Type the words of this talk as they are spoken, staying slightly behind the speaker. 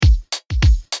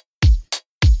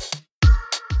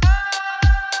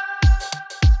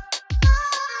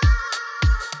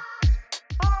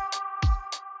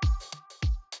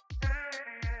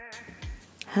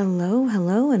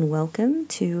Hello, and welcome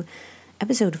to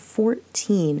episode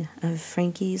 14 of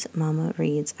Frankie's Mama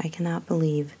Reads. I cannot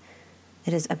believe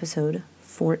it is episode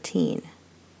 14.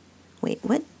 Wait,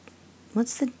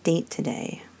 what's the date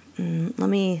today? Let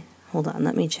me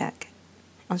check.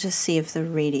 I'll just see if the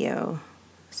radio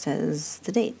says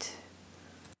the date.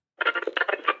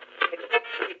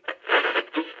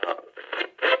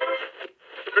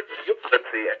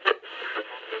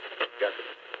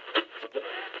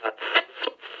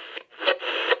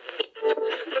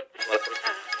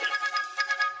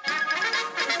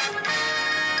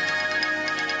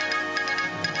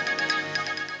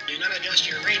 Do not adjust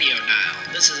your radio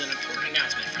dial. This is an important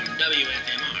announcement from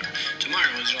WFMR.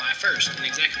 Tomorrow is July 1st and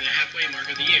exactly the halfway mark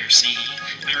of the year, see?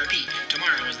 I repeat,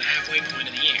 tomorrow is the halfway point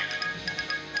of the year.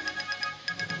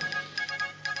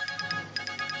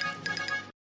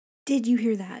 Did you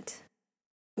hear that?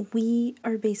 We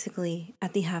are basically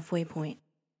at the halfway point.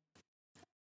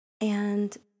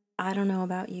 And I don't know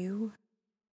about you,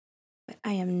 but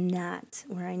I am not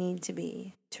where I need to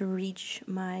be to reach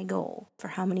my goal for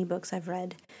how many books I've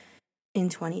read in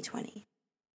 2020.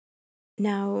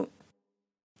 Now,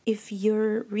 if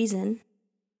your reason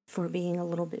for being a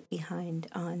little bit behind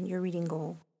on your reading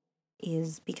goal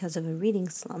is because of a reading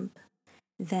slump,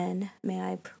 then may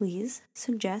I please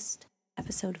suggest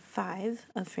episode 5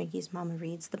 of Frankie's Mama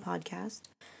Reads, the podcast,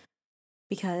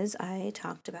 because I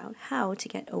talked about how to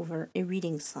get over a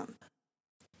reading slump.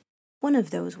 One of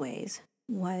those ways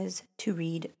was to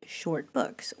read short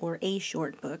books, or a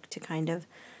short book, to kind of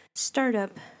start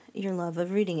up your love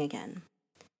of reading again.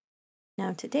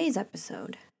 Now, today's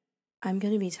episode, I'm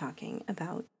going to be talking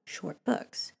about short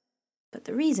books. But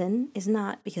the reason is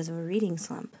not because of a reading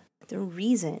slump. The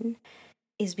reason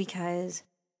is because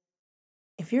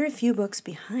if you're a few books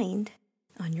behind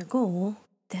on your goal,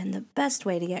 then the best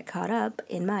way to get caught up,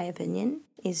 in my opinion,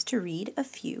 is to read a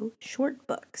few short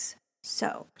books.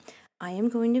 So, I am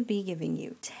going to be giving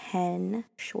you 10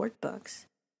 short books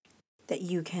that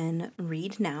you can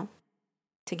read now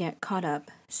to get caught up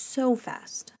so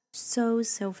fast. So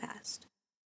fast.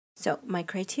 So, my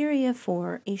criteria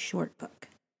for a short book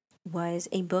was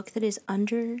a book that is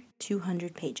under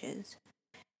 200 pages.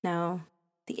 Now,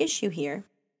 the issue here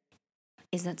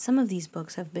is that some of these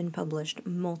books have been published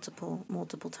multiple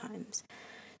times.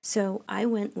 So, I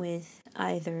went with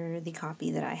either the copy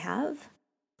that I have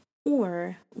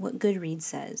or what Goodreads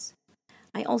says.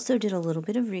 I also did a little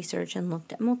bit of research and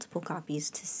looked at multiple copies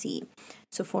to see.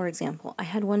 So, for example, I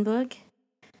had one book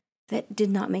that did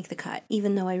not make the cut,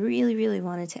 even though I really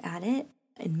wanted to add it.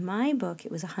 In my book,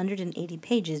 it was 180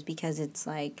 pages because it's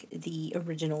like the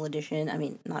original edition. I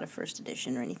mean, not a first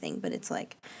edition or anything, but it's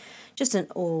like just an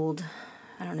old,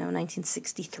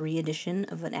 1963 edition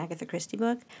of an Agatha Christie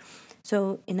book.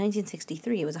 So in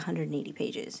 1963, it was 180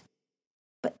 pages.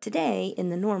 But today, in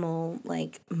the normal,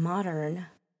 modern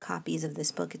copies of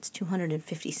this book, it's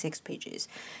 256 pages.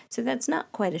 So that's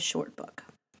not quite a short book.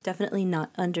 Definitely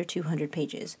not under 200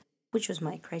 pages, which was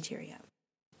my criteria.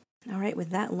 All right, with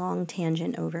that long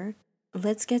tangent over,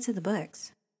 let's get to the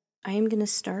books. I am going to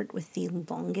start with the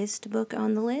longest book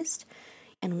on the list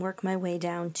and work my way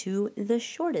down to the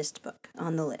shortest book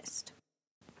on the list.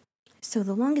 So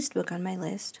the longest book on my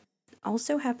list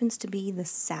also happens to be the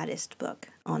saddest book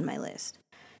on my list.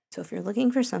 So if you're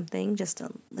looking for something just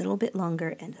a little bit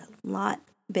longer and a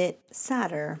bit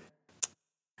sadder,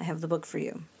 I have the book for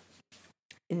you.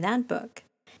 That book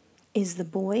is The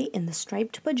Boy in the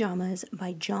Striped Pajamas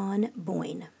by John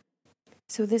Boyne.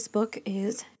 So this book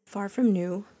is far from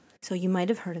new, so you might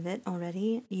have heard of it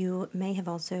already. You may have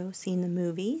also seen the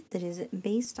movie that is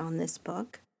based on this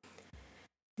book.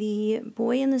 The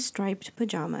Boy in the Striped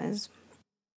Pajamas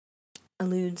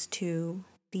alludes to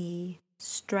the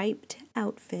striped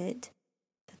outfit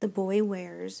that the boy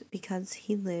wears because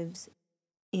he lives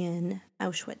in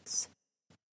Auschwitz.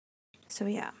 So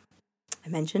yeah, I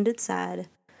mentioned it's sad.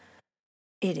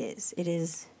 It is. It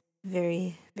is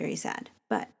very sad.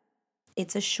 But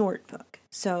it's a short book,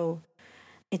 so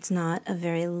it's not a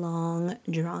very long,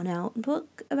 drawn-out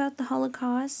book about the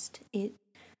Holocaust. It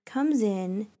comes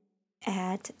in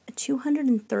at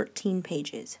 213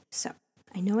 pages. So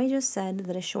I know I just said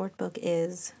that a short book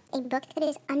is a book that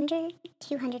is under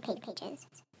 200 pages.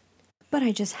 But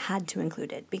I just had to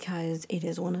include it because it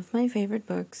is one of my favorite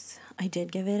books. I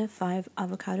did give it a 5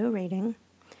 avocado rating.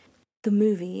 The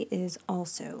movie is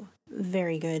also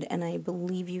very good, and I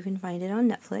believe you can find it on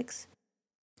Netflix.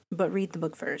 But read the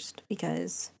book first,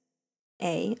 because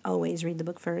A, always read the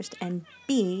book first, and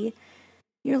B,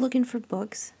 you're looking for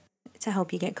books to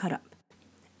help you get caught up.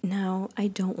 Now, I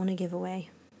don't want to give away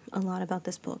a lot about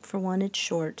this book. For one, it's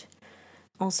short.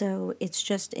 Also, it's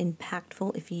just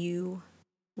impactful if you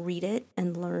read it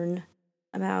and learn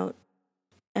about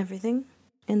everything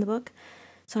in the book.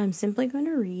 So I'm simply going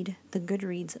to read the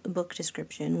Goodreads book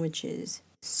description, which is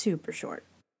super short.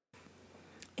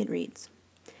 It reads,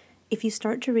 "If you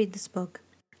start to read this book,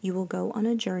 you will go on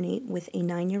a journey with a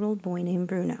 9-year-old boy named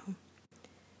Bruno,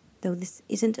 though this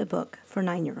isn't a book for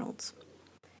 9-year-olds.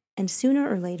 And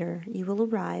sooner or later, you will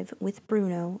arrive with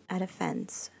Bruno at a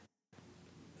fence.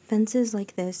 Fences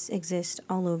like this exist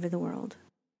all over the world.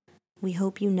 We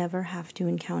hope you never have to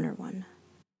encounter one."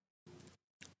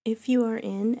 If you are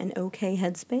in an okay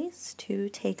headspace to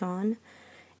take on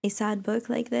a sad book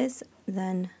like this,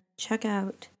 then check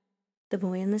out The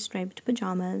Boy in the Striped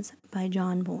Pajamas by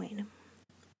John Boyne.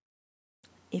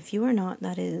 If you are not,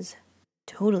 that is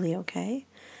totally okay.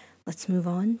 Let's move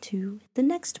on to the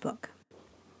next book.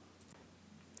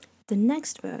 The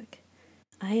next book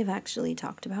I have actually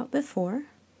talked about before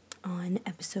on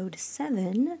episode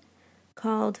 7,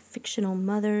 called Fictional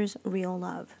Mothers, Real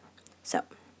Love. So,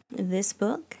 this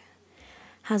book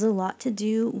has a lot to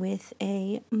do with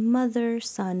a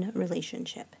mother-son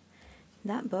relationship.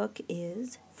 That book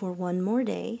is For One More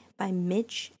Day by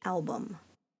Mitch Albom.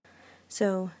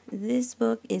 So this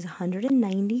book is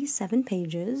 197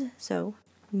 pages, so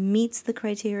meets the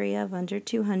criteria of under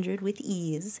 200 with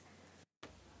ease.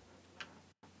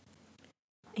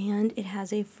 And it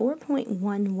has a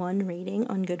 4.11 rating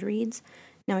on Goodreads.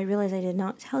 Now, I realize I did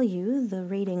not tell you the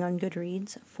rating on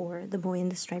Goodreads for The Boy in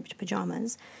the Striped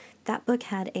Pajamas. That book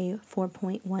had a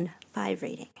 4.15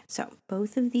 rating. So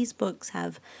both of these books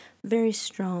have very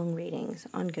strong ratings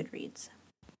on Goodreads.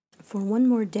 For One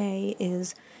More Day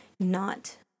is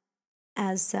not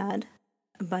as sad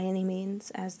by any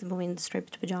means as The Boy in the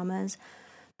Striped Pajamas,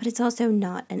 but it's also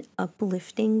not an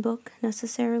uplifting book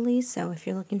necessarily. So if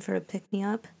you're looking for a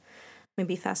pick-me-up,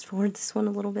 maybe fast forward this one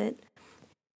a little bit.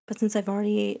 But since I've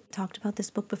already talked about this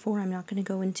book before, I'm not going to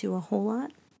go into a whole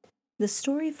lot. The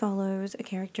story follows a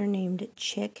character named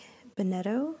Chick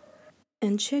Benetto,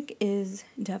 and Chick is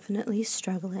definitely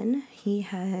struggling. He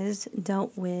has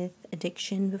dealt with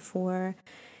addiction before,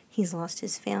 he's lost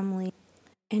his family,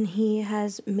 and he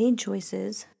has made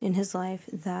choices in his life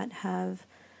that have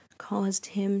caused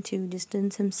him to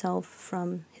distance himself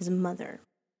from his mother.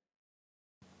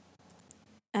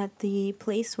 At the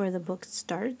place where the book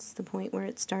starts, the point where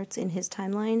it starts in his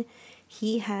timeline,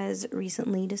 he has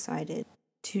recently decided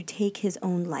to take his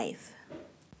own life.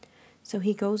 So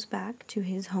he goes back to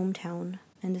his hometown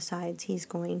and decides he's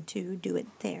going to do it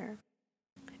there.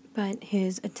 But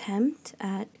his attempt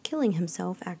at killing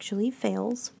himself actually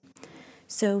fails.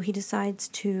 So he decides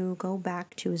to go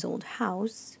back to his old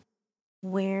house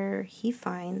where he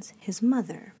finds his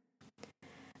mother.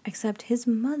 Except his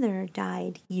mother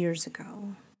died years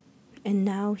ago, and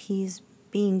now he's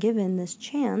being given this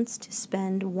chance to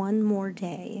spend one more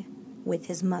day with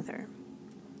his mother.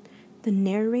 The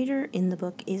narrator in the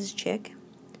book is Chick,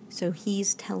 so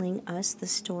he's telling us the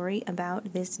story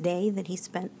about this day that he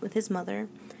spent with his mother,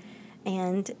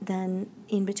 and then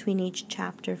in between each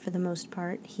chapter, for the most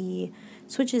part, he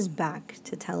switches back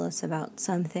to tell us about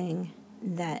something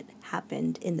that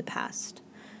happened in the past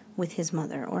with his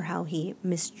mother, or how he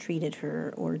mistreated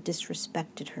her or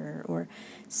disrespected her, or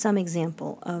some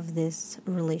example of this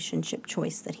relationship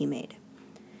choice that he made.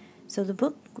 So the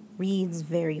book reads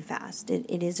very fast.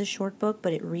 It is a short book,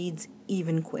 but it reads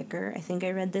even quicker. I think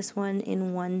I read this one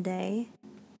in one day.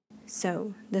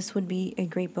 So this would be a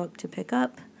great book to pick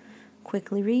up,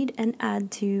 quickly read, and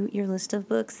add to your list of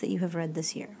books that you have read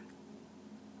this year.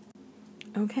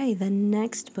 Okay, the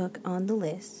next book on the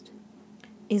list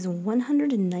is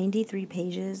 193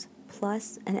 pages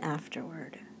plus an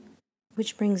afterword,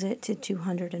 which brings it to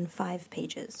 205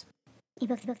 pages. A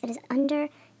book that is under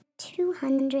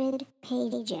 200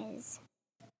 pages.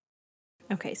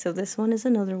 Okay, so this one is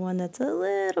another one that's a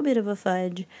little bit of a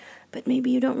fudge, but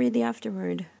maybe you don't read the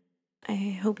afterword.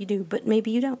 I hope you do, but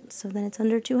maybe you don't, so then it's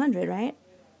under 200, right?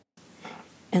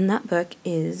 And that book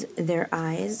is Their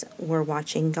Eyes Were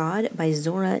Watching God by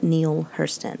Zora Neale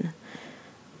Hurston.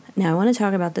 Now, I want to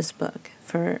talk about this book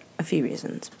for a few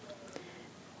reasons.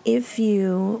 If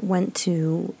you went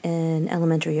to an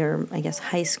elementary or, I guess,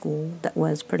 high school that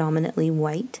was predominantly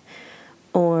white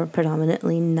or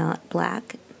predominantly not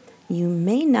black, you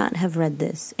may not have read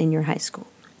this in your high school.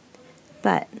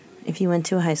 But if you went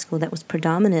to a high school that was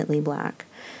predominantly black,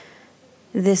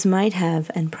 this might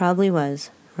have and probably was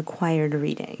required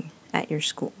reading at your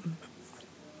school.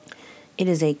 It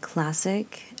is a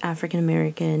classic African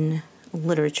American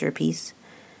literature piece.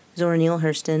 Zora Neale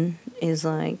Hurston is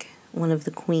like one of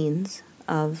the queens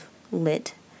of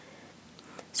lit.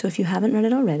 So if you haven't read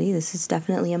it already, this is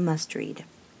definitely a must read.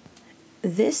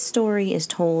 this story is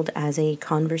told as a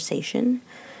conversation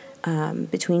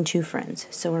between two friends.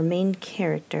 So our main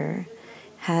character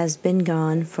has been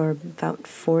gone for about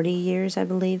 40 years, I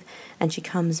believe, and she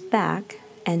comes back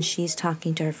and she's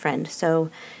talking to her friend. So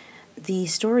the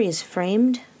story is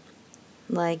framed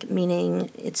like, meaning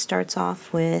it starts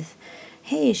off with,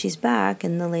 hey, she's back,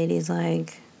 and the lady's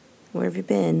like, where have you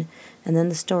been? And then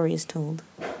the story is told.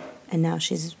 And now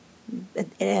it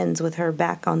ends with her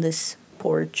back on this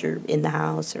porch or in the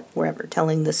house or wherever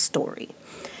telling this story.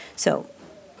 So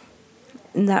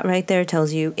that right there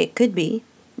tells you it could be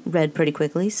read pretty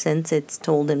quickly since it's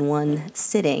told in one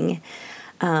sitting.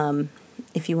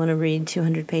 If you want to read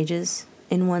 200 pages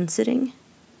in one sitting,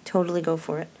 totally go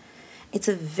for it. It's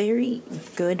a very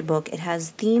good book. It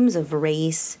has themes of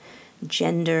race,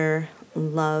 gender,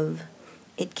 love.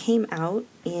 It came out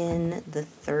in the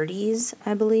 30s,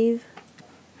 I believe.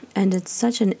 And it's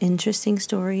such an interesting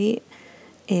story.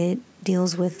 It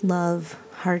deals with love,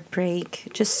 heartbreak,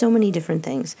 just so many different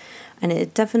things. And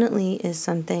it definitely is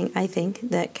something, I think,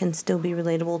 that can still be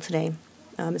relatable today,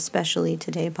 especially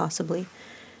today, possibly,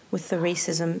 with the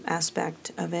racism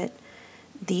aspect of it.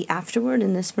 The afterword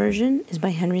in this version is by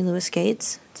Henry Louis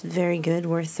Gates. It's very good,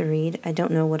 worth the read. I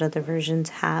don't know what other versions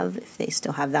have, if they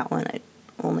still have that one. I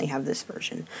only have this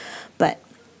version. But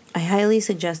I highly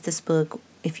suggest this book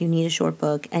if you need a short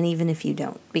book, and even if you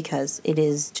don't, because it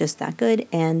is just that good.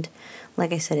 And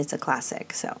like I said, it's a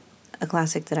classic. So a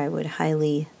classic that I would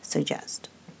highly suggest.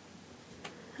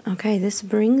 Okay, this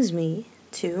brings me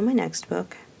to my next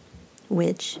book,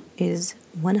 which is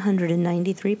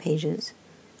 193 pages,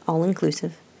 all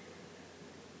inclusive,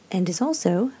 and is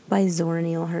also by Zora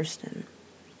Neale Hurston.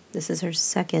 This is her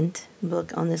second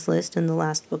book on this list and the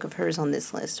last book of hers on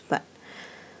this list, but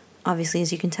obviously,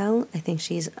 as you can tell, I think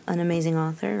she's an amazing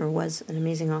author, or was an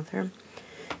amazing author.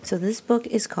 So this book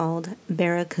is called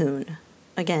Barracoon.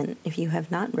 Again, if you have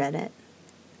not read it,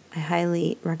 I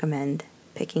highly recommend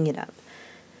picking it up.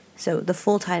 So the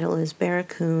full title is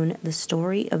Barracoon, The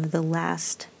Story of the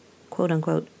Last,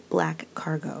 quote-unquote, Black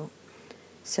Cargo.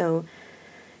 So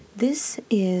this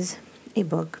is a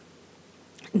book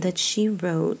that she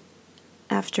wrote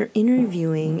after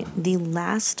interviewing the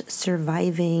last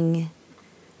surviving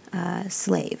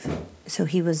slave. So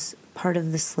he was part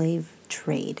of the slave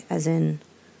trade, as in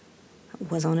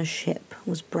was on a ship,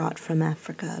 was brought from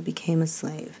Africa, became a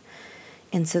slave.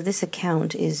 And so this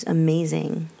account is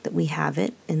amazing that we have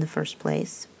it in the first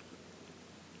place.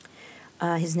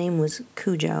 His name was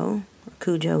Cudjoe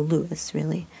Lewis,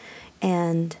 really.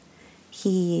 And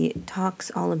he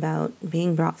talks all about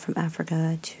being brought from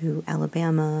Africa to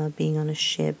Alabama, being on a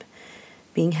ship,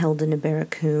 being held in a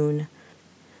barracoon.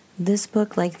 This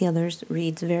book, like the others,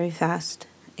 reads very fast.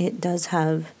 It does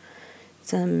have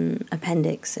some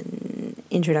appendix and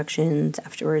introductions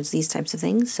afterwards, these types of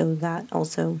things, so that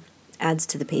also adds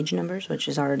to the page numbers, which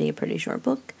is already a pretty short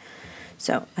book.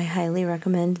 So I highly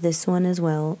recommend this one as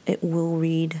well. It will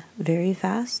read very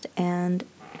fast, and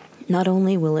not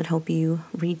only will it help you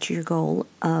reach your goal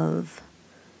of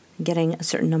getting a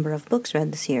certain number of books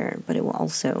read this year, but it will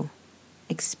also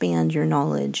expand your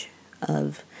knowledge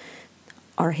of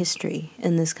our history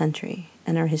in this country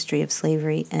and our history of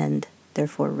slavery and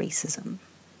therefore racism.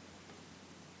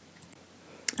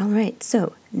 All right,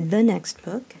 so the next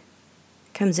book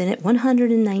comes in at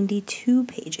 192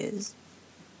 pages,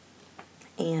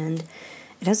 and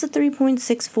it has a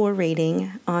 3.64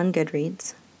 rating on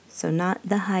Goodreads, so not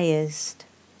the highest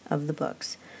of the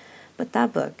books. But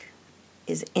that book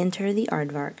is Enter the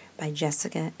Aardvark by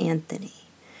Jessica Anthony.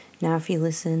 Now, if you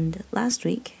listened last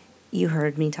week, you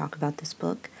heard me talk about this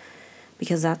book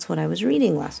because that's what I was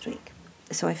reading last week.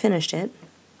 So I finished it,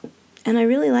 and I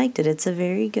really liked it. It's a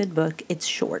very good book. It's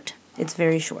short. It's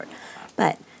very short.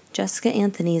 But Jessica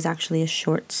Anthony is actually a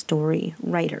short story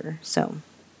writer, so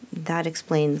that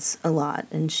explains a lot.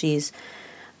 And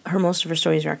most of her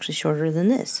stories are actually shorter than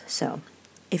this. So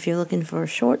if you're looking for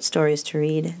short stories to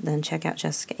read, then check out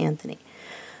Jessica Anthony.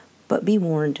 But be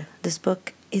warned, this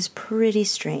book is pretty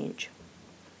strange.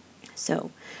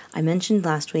 So I mentioned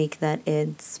last week that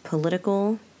it's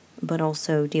political, but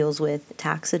also deals with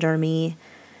taxidermy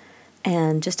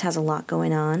and just has a lot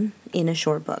going on in a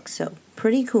short book. So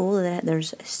pretty cool that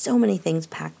there's so many things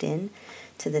packed in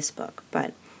to this book.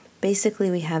 But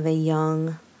basically we have a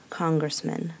young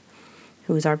congressman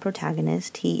who is our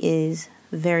protagonist. He is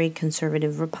very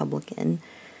conservative Republican.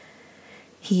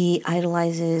 He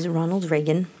idolizes Ronald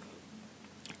Reagan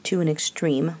to an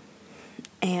extreme,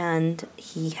 and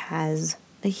he has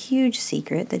a huge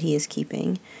secret that he is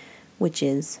keeping, which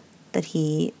is that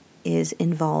he is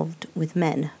involved with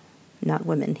men, not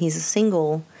women. He's a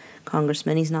single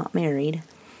congressman. He's not married,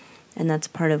 And that's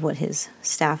part of what his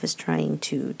staff is trying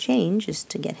to change, is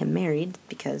to get him married,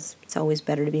 because it's always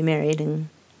better to be married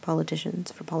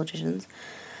for politicians.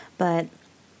 But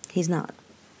he's not.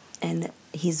 And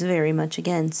he's very much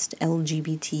against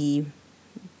LGBT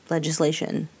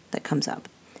legislation that comes up.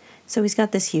 So he's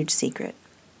got this huge secret.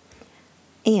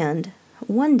 And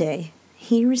one day,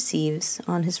 he receives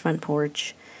on his front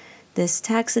porch this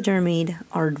taxidermied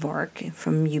aardvark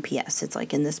from UPS. It's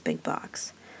like in this big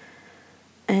box.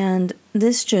 And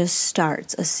this just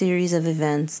starts a series of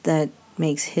events that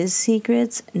makes his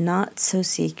secrets not so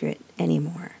secret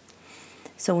anymore.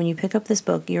 So when you pick up this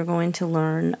book, you're going to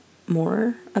learn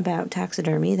more about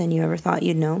taxidermy than you ever thought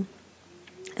you'd know.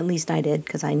 At least I did,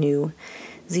 because I knew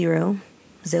zero,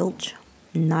 zilch,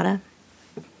 nada.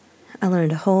 I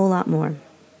learned a whole lot more.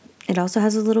 It also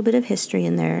has a little bit of history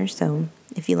in there, so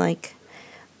if you like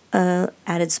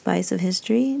added spice of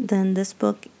history, then this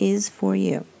book is for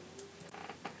you.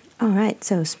 All right,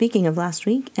 so speaking of last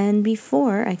week, and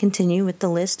before I continue with the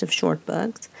list of short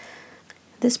books,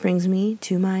 this brings me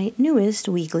to my newest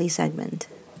weekly segment.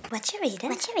 What you reading?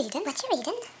 What you reading? What you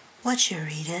reading? What you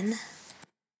reading?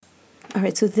 All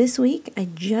right, so this week I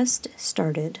just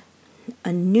started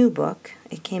a new book.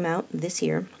 It came out this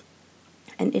year,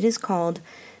 and it is called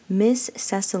Miss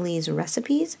Cecily's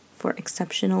Recipes for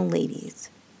Exceptional Ladies.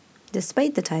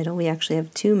 Despite the title, we actually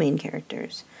have two main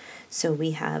characters. So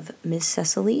we have Miss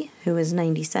Cecily, who is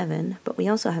 97, but we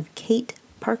also have Kate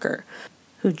Parker,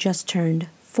 who just turned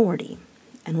 40.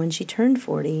 And when she turned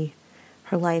 40,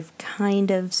 her life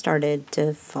kind of started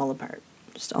to fall apart.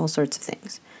 Just all sorts of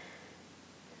things.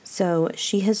 So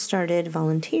she has started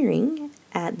volunteering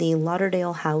at the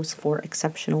Lauderdale House for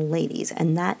Exceptional Ladies,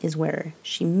 and that is where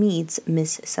she meets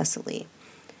Miss Cecily.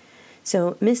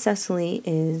 So Miss Cecily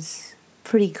is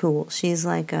pretty cool. She's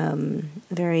like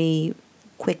very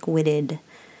quick-witted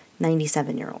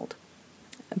 97-year-old.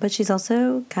 But she's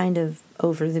also kind of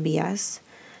over the BS,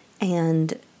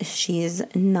 and she's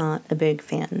not a big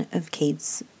fan of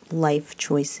Kate's life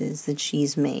choices that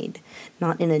she's made.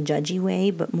 Not in a judgy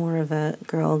way, but more of a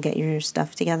girl, get your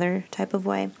stuff together type of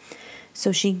way.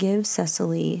 So she gives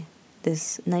Cecily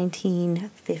this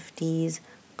 1950s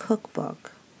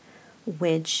cookbook,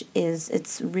 which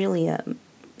it's really a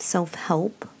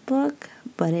self-help book,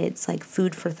 but it's like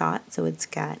food for thought. So it's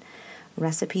got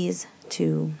recipes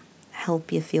to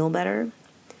help you feel better.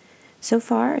 So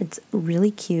far, it's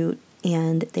really cute,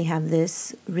 and they have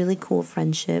this really cool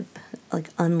friendship, like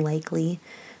unlikely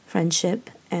friendship,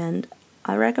 and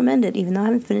I recommend it. Even though I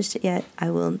haven't finished it yet,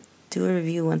 I will do a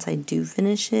review once I do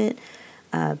finish it,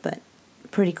 but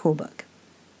pretty cool book.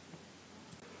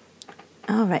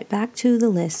 All right, back to the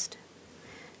list.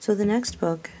 So the next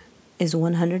book is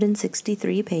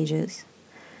 163 pages,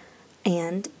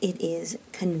 and it is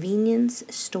Convenience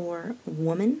Store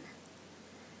Woman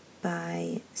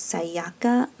by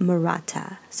Sayaka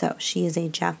Murata. So she is a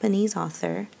Japanese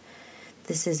author.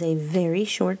 This is a very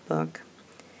short book,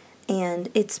 and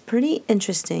it's pretty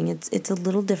interesting. It's a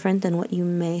little different than what you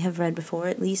may have read before.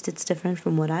 At least it's different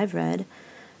from what I've read.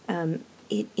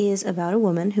 It is about a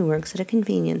woman who works at a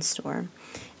convenience store.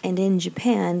 And in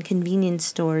Japan, convenience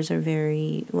stores are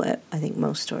I think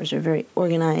most stores are very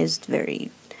organized, very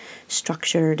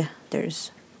structured. There's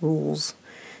rules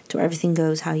to where everything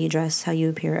goes, how you dress, how you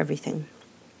appear, everything.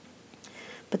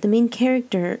 But the main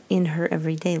character in her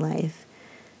everyday life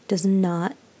does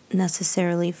not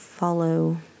necessarily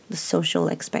follow the social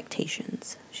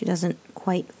expectations. She doesn't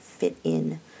quite fit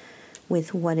in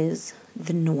with what is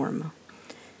the norm.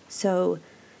 So,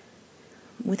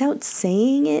 without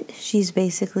saying it, she's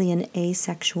basically an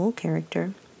asexual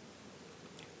character,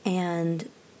 and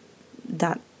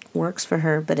that works for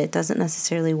her, but it doesn't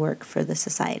necessarily work for the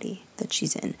society that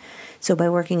she's in. So by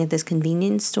working at this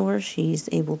convenience store, she's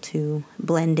able to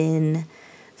blend in,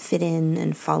 fit in,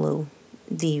 and follow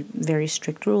the very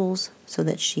strict rules so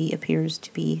that she appears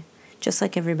to be just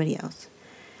like everybody else.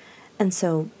 And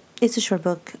so it's a short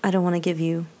book. I don't want to give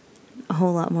you a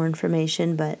whole lot more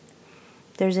information, but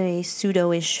there's a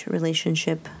pseudo-ish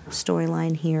relationship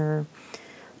storyline here.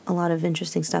 A lot of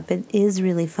interesting stuff. It is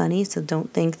really funny, so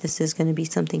don't think this is going to be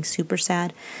something super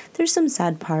sad. There's some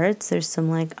sad parts. There's some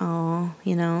like, oh,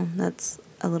 that's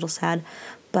a little sad.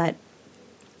 But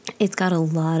it's got a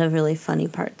lot of really funny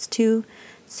parts too.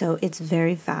 So it's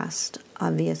very fast,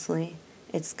 obviously.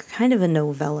 It's kind of a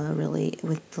novella, really,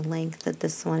 with the length that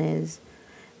this one is.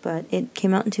 But it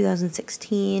came out in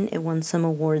 2016. It won some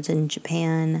awards in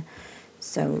Japan.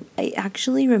 So it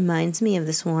actually reminds me of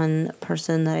this one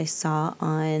person that I saw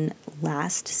on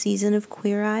last season of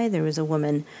Queer Eye. There was a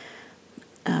woman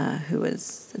who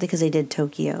was, because they did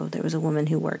Tokyo, there was a woman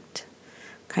who worked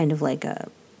kind of like a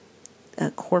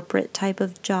a corporate type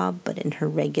of job, but in her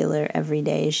regular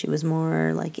everyday, she was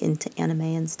more like into anime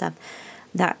and stuff.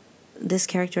 This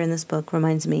character in this book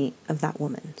reminds me of that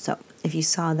woman. So if you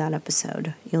saw that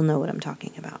episode, you'll know what I'm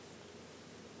talking about.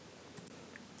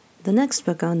 The next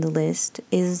book on the list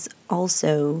is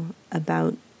also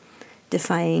about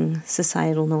defying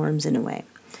societal norms in a way.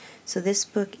 So this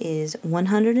book is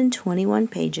 121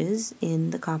 pages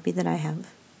in the copy that I have.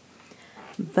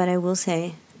 But I will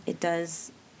say it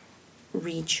does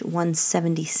reach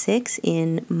 176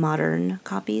 in modern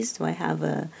copies. So I have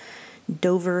a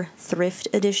Dover Thrift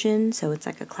edition, so it's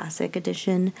like a classic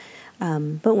edition.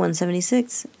 But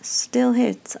 176 still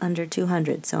hits under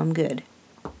 200, so I'm good.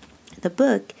 The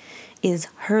book is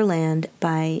Herland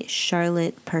by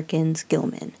Charlotte Perkins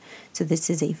Gilman. So this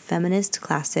is a feminist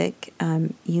classic.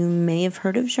 You may have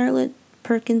heard of Charlotte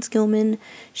Perkins Gilman.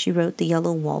 She wrote The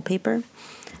Yellow Wallpaper.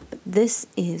 But this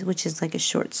is, which is like a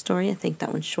short story. I think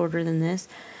that one's shorter than this.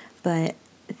 But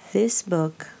this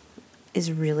book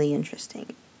is really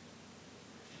interesting.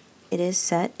 It is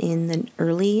set in the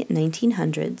early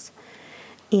 1900s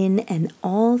in an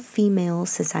all-female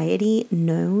society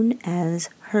known as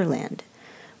Herland,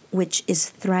 which is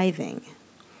thriving.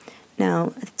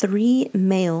 Now, 3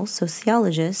 male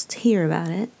sociologists hear about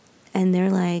it, and they're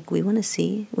like, we want to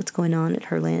see what's going on at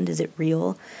Herland. Is it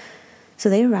real? So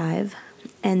they arrive,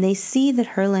 and they see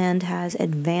that Herland has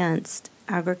advanced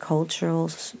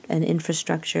agricultural and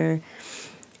infrastructure.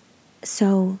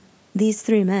 So these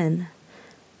 3 men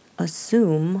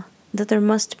assume that there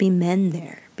must be men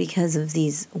there because of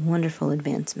these wonderful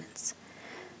advancements.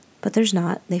 But there's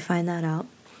not. They find that out.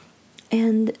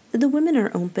 And the women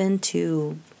are open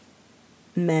to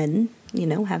men,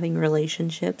 having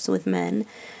relationships with men.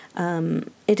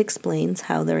 It explains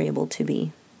how they're able to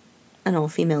be an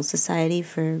all-female society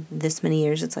for this many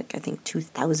years. It's like, I think,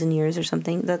 2,000 years or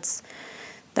something.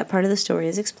 That part of the story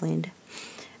is explained.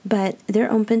 But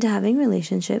they're open to having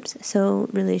relationships, so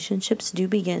relationships do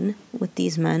begin with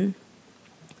these men.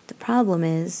 The problem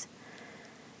is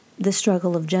the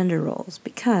struggle of gender roles,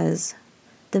 because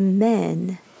the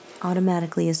men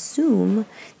automatically assume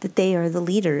that they are the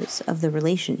leaders of the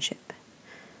relationship,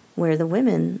 where the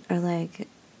women are like,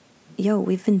 yo,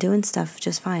 we've been doing stuff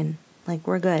just fine. Like,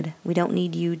 we're good. We don't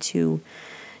need you to,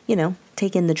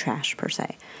 take in the trash, per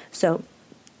se. So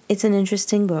it's an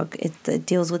interesting book. It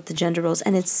deals with the gender roles,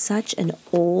 and it's such an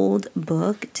old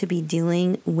book to be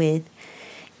dealing with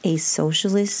a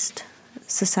socialist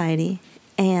society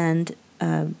and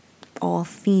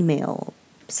all-female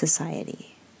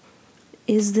society.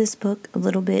 Is this book a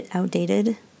little bit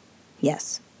outdated?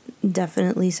 Yes,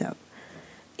 definitely so.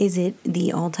 Is it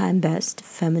the all-time best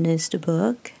feminist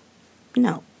book?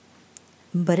 No.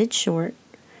 But it's short,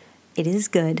 it is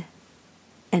good,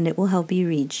 and it will help you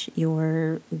reach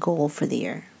your goal for the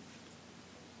year.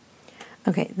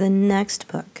 Okay, the next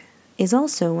book is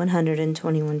also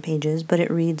 121 pages, but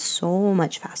it reads so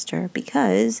much faster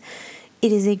because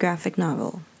it is a graphic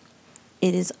novel.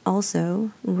 It is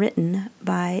also written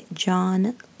by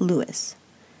John Lewis.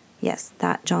 Yes,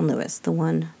 that John Lewis, the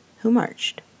one who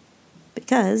marched.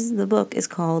 Because the book is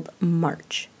called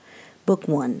March, Book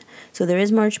 1. So there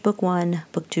is March Book 1,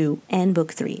 Book 2, and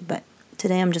Book 3, but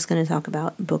today I'm just going to talk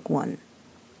about Book 1.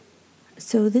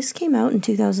 So this came out in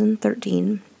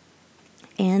 2013,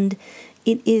 and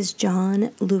it is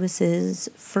John Lewis's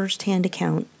first-hand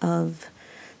account of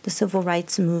the civil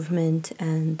rights movement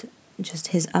and just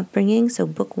his upbringing. So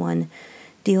Book 1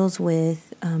 deals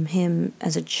with him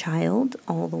as a child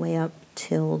all the way up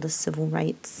till the civil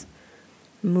rights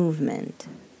movement.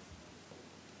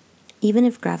 Even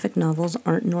if graphic novels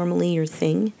aren't normally your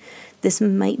thing, this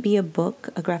might be a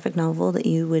graphic novel that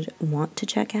you would want to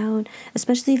check out,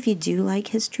 especially if you do like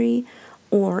history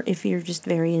or if you're just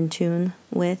very in tune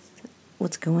with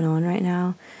what's going on right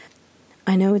now.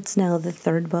 I know it's now the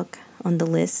 3rd book on the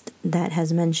list that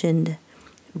has mentioned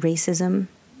racism,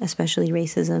 especially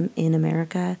racism in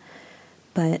America,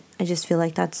 but I just feel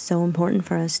like that's so important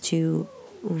for us to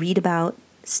read about,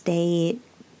 stay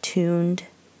tuned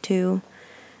to,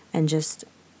 and just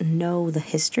know the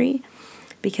history,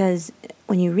 because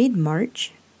when you read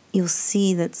March, you'll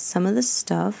see that some of the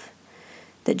stuff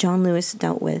that John Lewis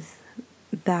dealt with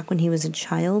back when he was a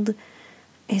child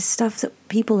is stuff that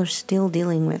people are still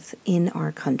dealing with in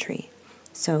our country.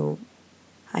 So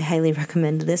I highly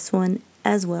recommend this one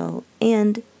as well,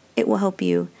 and it will help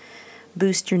you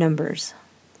boost your numbers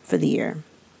for the year.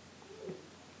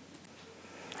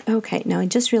 Okay, now I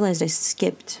just realized I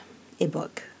skipped a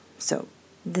book. So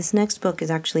this next book is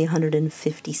actually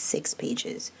 156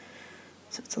 pages.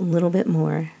 So it's a little bit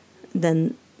more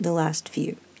than the last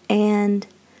few. And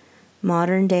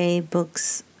modern day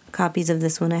books copies of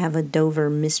this one. I have a Dover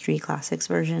Mystery Classics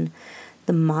version.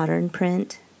 The modern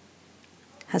print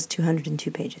has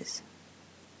 202 pages.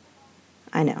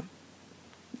 I know.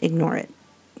 Ignore it.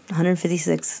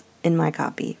 156 in my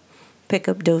copy. Pick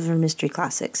up Dover Mystery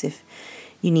Classics if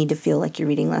you need to feel like you're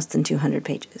reading less than 200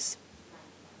 pages.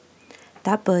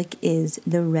 That book is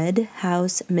The Red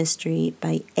House Mystery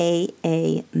by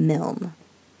A.A. Milne.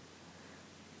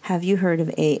 Have you heard of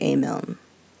A.A. Milne?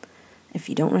 If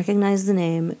you don't recognize the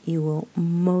name, you will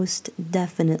most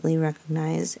definitely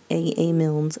recognize A.A.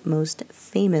 Milne's most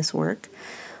famous work,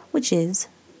 which is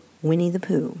Winnie the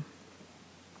Pooh.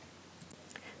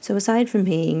 So aside from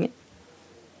being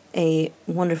a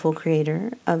wonderful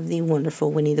creator of the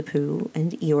wonderful Winnie the Pooh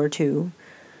and Eeyore 2,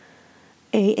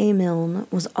 A.A. Milne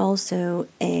was also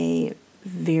a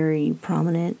very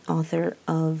prominent author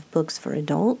of books for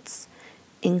adults,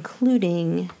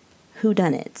 including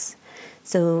whodunits.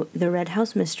 So The Red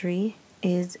House Mystery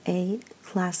is a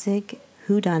classic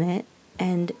whodunit,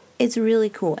 and it's really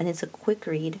cool, and it's a quick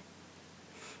read,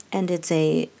 and it's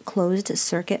a closed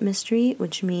circuit mystery,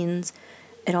 which means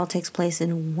it all takes place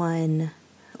in one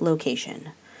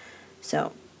location.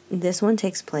 So this one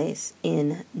takes place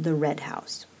in the Red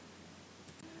House.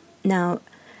 Now,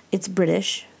 it's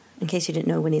British, in case you didn't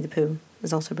know. Winnie the Pooh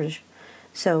is also British.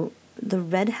 So the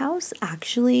Red House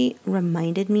actually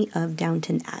reminded me of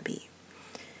Downton Abbey.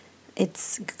 It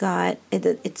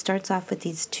starts off with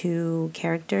these two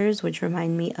characters, which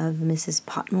remind me of Mrs.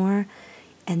 Potmore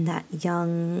and the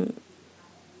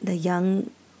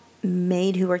young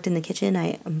maid who worked in the kitchen.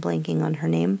 I'm blanking on her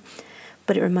name.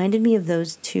 But it reminded me of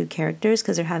those two characters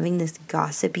because they're having this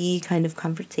gossipy kind of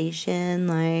conversation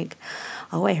like,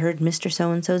 oh, I heard Mr.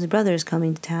 So-and-so's brother is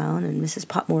coming to town. And Mrs.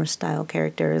 Potmore's style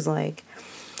character is like,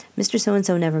 Mr.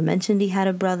 So-and-so never mentioned he had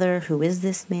a brother. Who is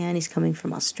this man? He's coming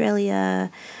from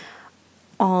Australia.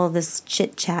 All this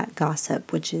chit-chat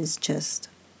gossip, which is just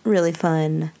really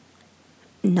fun,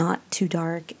 not too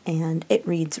dark, and it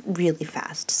reads really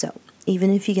fast. So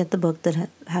even if you get the book that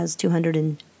has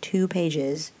 202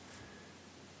 pages,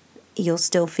 you'll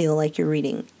still feel like you're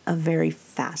reading a very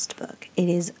fast book. It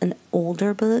is an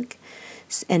older book,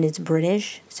 and it's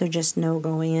British, so just know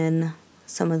going in,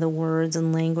 some of the words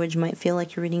and language might feel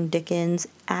like you're reading Dickens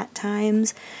at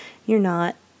times. You're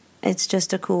not. It's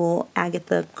just a cool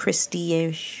Agatha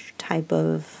Christie-ish type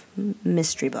of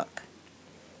mystery book.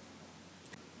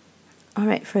 All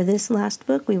right, for this last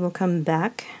book, we will come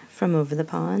back from over the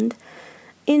pond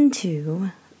into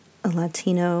a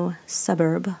Latino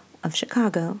suburb of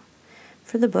Chicago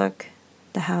for the book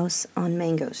The House on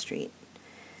Mango Street.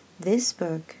 This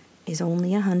book is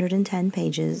only 110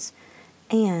 pages,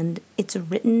 and it's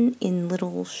written in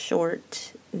little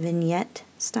short vignette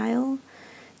style,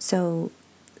 so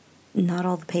not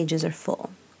all the pages are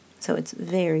full. So it's a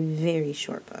very, very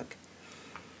short book.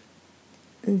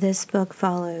 This book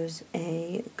follows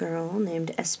a girl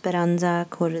named Esperanza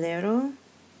Cordero,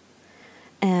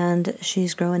 and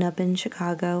she's growing up in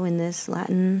Chicago in this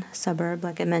Latin suburb,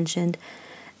 like I mentioned,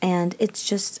 and it's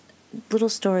just little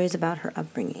stories about her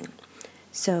upbringing.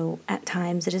 So at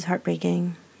times it is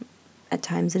heartbreaking, at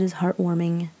times it is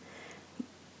heartwarming,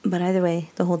 but either way,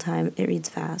 the whole time it reads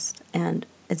fast, and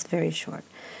it's very short.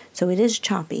 So it is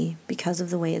choppy because of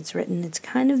the way it's written. It's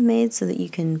kind of made so that you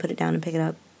can put it down and pick it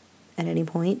up at any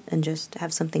point and just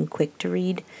have something quick to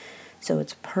read. So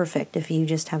it's perfect if you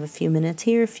just have a few minutes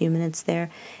here, a few minutes there.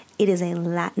 It is a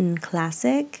Latin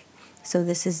classic, so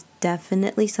this is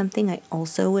definitely something I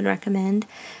also would recommend.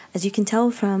 As you can tell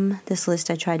from this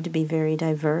list, I tried to be very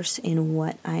diverse in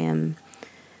what I am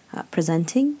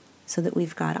presenting so that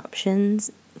we've got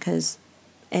options, because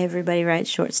everybody writes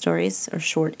short stories or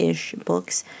short-ish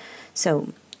books.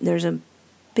 So there's a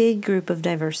big group of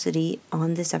diversity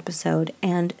on this episode,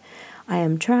 and I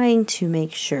am trying to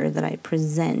make sure that I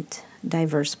present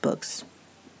diverse books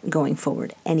going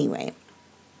forward anyway.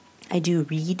 I do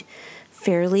read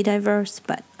fairly diverse,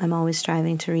 but I'm always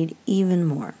striving to read even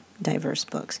more diverse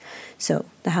books. So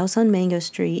The House on Mango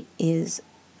Street is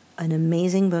an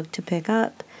amazing book to pick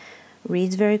up.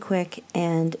 Reads very quick,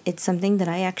 and it's something that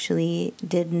I actually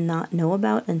did not know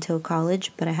about until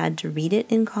college, but I had to read it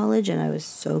in college, and I was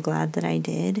so glad that I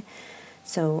did.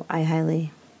 So I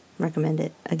highly recommend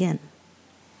it again.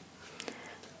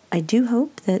 I do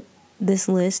hope that this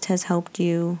list has helped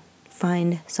you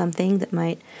find something that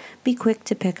might be quick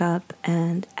to pick up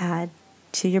and add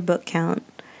to your book count,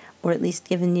 or at least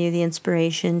given you the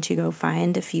inspiration to go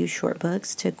find a few short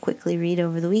books to quickly read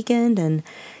over the weekend and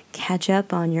catch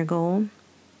up on your goal.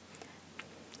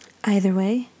 Either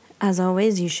way, as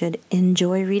always, you should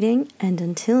enjoy reading, and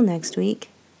until next week,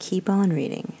 keep on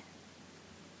reading.